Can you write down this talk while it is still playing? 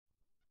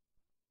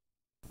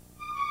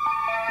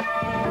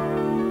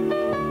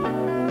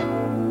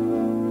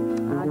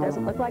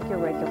doesn't look like your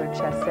regular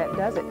chess set,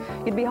 does it?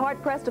 You'd be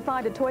hard-pressed to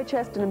find a toy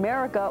chest in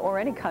America, or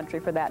any country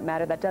for that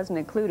matter, that doesn't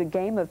include a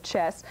game of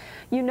chess.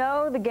 You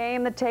know, the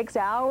game that takes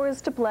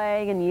hours to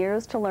play and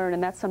years to learn,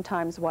 and that's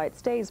sometimes why it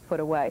stays put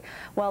away.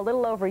 Well, a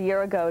little over a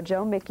year ago,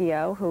 Joe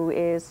Miccio, who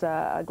is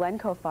a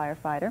Glencoe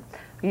firefighter,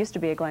 used to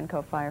be a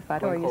Glencoe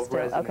firefighter, or are you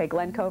still? Okay,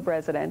 Glencoe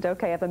resident.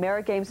 Okay, of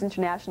AmeriGames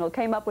International,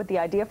 came up with the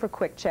idea for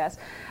QuickChess,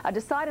 a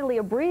decidedly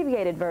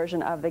abbreviated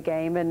version of the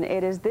game, and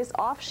it is this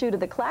offshoot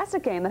of the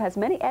classic game that has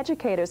many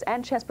educators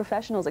and chess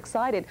professionals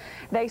excited.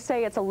 They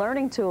say it's a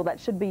learning tool that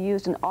should be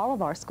used in all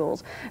of our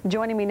schools.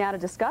 Joining me now to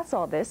discuss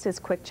all this is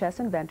QuickChess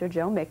inventor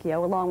Joe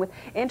Miccio, along with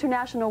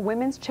International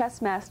Women's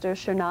Chess Master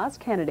Shernaz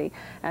Kennedy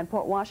and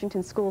Port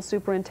Washington School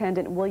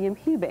Superintendent William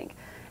Heebink.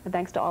 And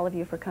thanks to all of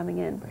you for coming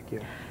in. Thank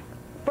you.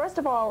 First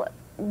of all,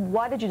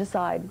 why did you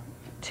decide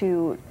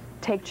to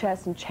take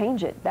chess and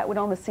change it? That would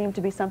almost seem to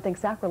be something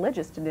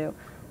sacrilegious to do.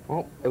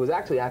 Well, it was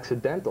actually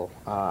accidental.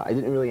 I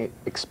didn't really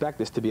expect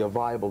this to be a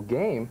viable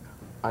game.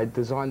 I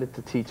designed it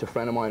to teach a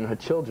friend of mine and her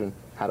children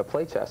how to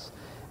play chess.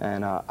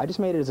 And I just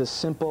made it as a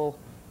simple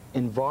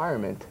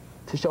environment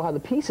to show how the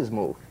pieces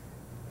move.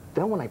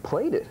 Then when I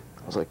played it,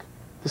 I was like,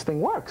 this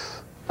thing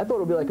works. I thought it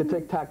would be like a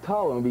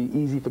tic-tac-toe and it would be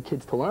easy for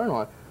kids to learn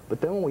on.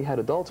 But then when we had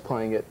adults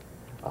playing it,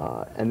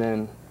 and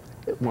then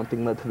one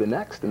thing led to the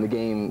next, and the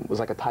game was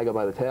like a tiger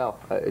by the tail.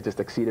 It just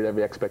exceeded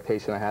every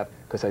expectation I have,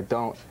 because I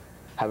don't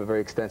have a very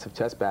extensive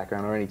chess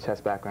background or any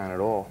chess background at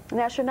all.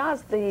 Now,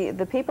 Shernaz,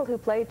 the people who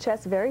play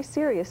chess very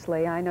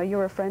seriously, I know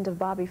you're a friend of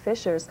Bobby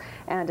Fischer's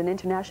and an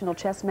international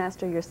chess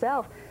master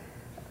yourself,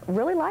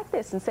 really like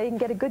this and say you can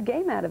get a good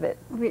game out of it.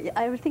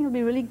 I would think it would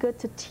be really good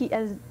to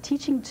as a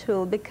teaching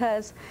tool,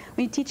 because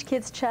when you teach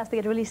kids chess, they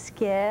get really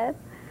scared.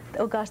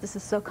 Oh gosh, this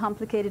is so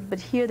complicated, but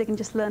here they can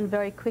just learn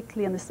very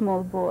quickly on the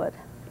small board.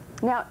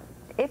 Now,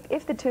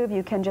 if the two of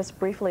you can just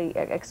briefly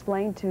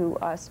explain to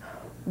us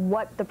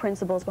what the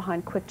principles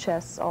behind quick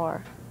chess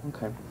are.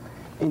 Okay.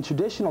 In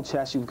traditional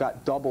chess, you've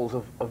got doubles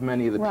of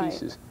many of the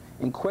pieces.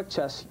 In quick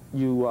chess,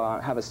 you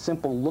have a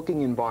simple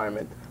looking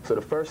environment. So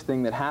the first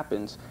thing that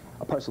happens,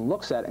 a person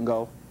looks at it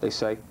and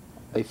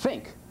they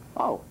think,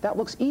 oh, that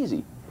looks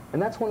easy.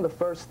 And that's one of the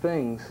first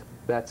things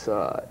that's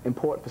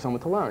important for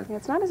someone to learn. Yeah,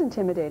 it's not as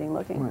intimidating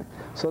looking. Right.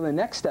 So the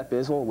next step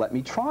is, well, let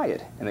me try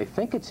it. And they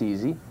think it's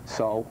easy,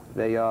 so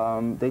they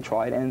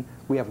try it. And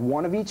we have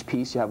one of each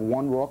piece. You have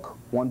one rook,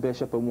 one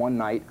bishop, and one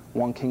knight,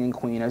 one king and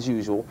queen as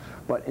usual.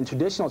 But in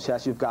traditional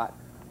chess, you've got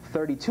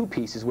 32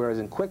 pieces, whereas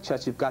in quick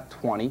chess, you've got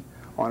 20.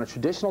 On a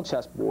traditional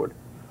chessboard,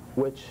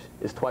 which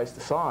is twice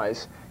the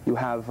size, you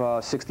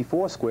have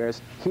 64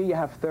 squares. Here you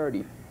have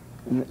 30.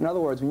 In other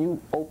words, when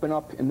you open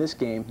up in this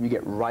game, you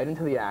get right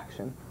into the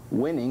action.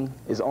 Winning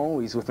is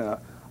always within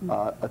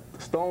a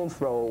stone's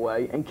throw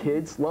away, and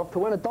kids love to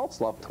win,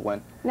 adults love to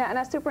win.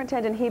 Now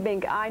Superintendent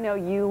Heebink, I know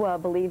you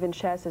believe in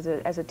chess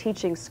as a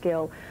teaching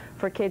skill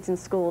for kids in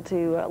school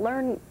to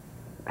learn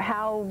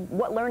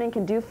what learning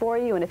can do for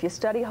you, and if you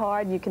study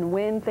hard, you can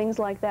win, things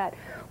like that.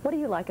 What do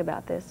you like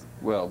about this?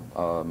 Well,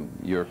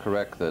 you're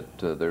correct that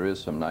there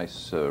is some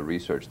nice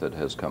research that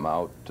has come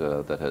out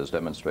that has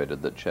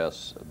demonstrated that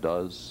chess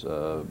does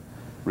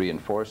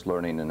reinforce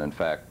learning, and in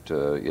fact,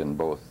 in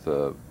both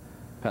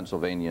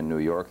Pennsylvania and New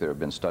York, there have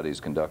been studies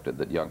conducted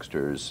that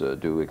youngsters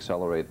do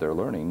accelerate their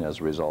learning as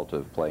a result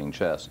of playing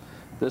chess.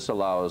 This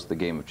allows the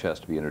game of chess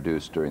to be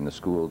introduced during the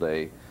school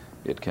day.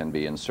 It can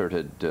be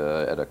inserted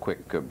at a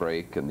quick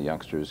break, and the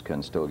youngsters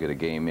can still get a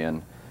game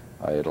in.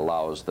 It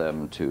allows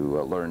them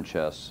to learn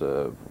chess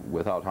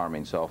without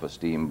harming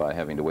self-esteem by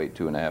having to wait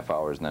 2.5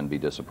 hours and then be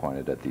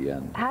disappointed at the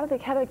end. How do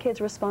the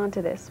kids respond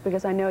to this?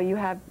 Because I know you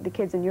have the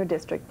kids in your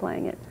district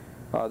playing it.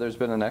 There's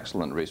been an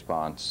excellent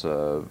response.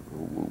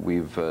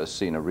 We've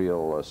seen a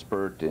real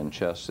spurt in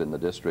chess in the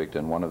district,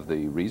 and one of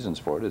the reasons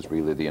for it is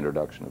really the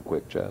introduction of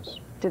quick chess.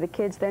 Do the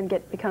kids then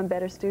become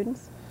better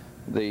students?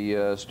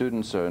 The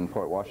students in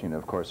Port Washington,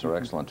 of course, are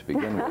excellent to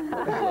begin with.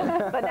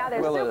 But now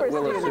they're super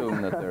we'll students.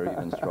 assume that they're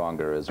even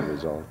stronger as a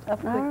result.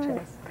 Of quick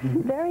chess.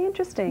 Very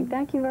interesting.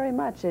 Thank you very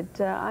much.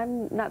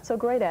 I'm not so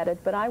great at it,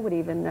 but I would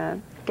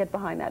even get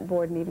behind that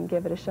board and even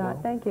give it a shot.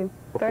 Well, thank you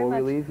very much.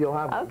 Before we leave, you'll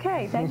have one.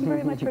 Okay. Thank you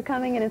very much for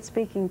coming in and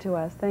speaking to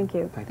us. Thank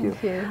you. Thank you.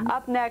 Thank you.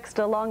 Up next,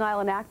 a Long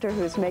Island actor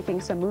who's making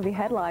some movie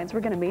headlines.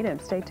 We're going to meet him.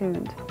 Stay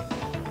tuned.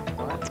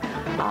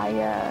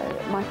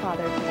 My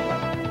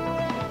father.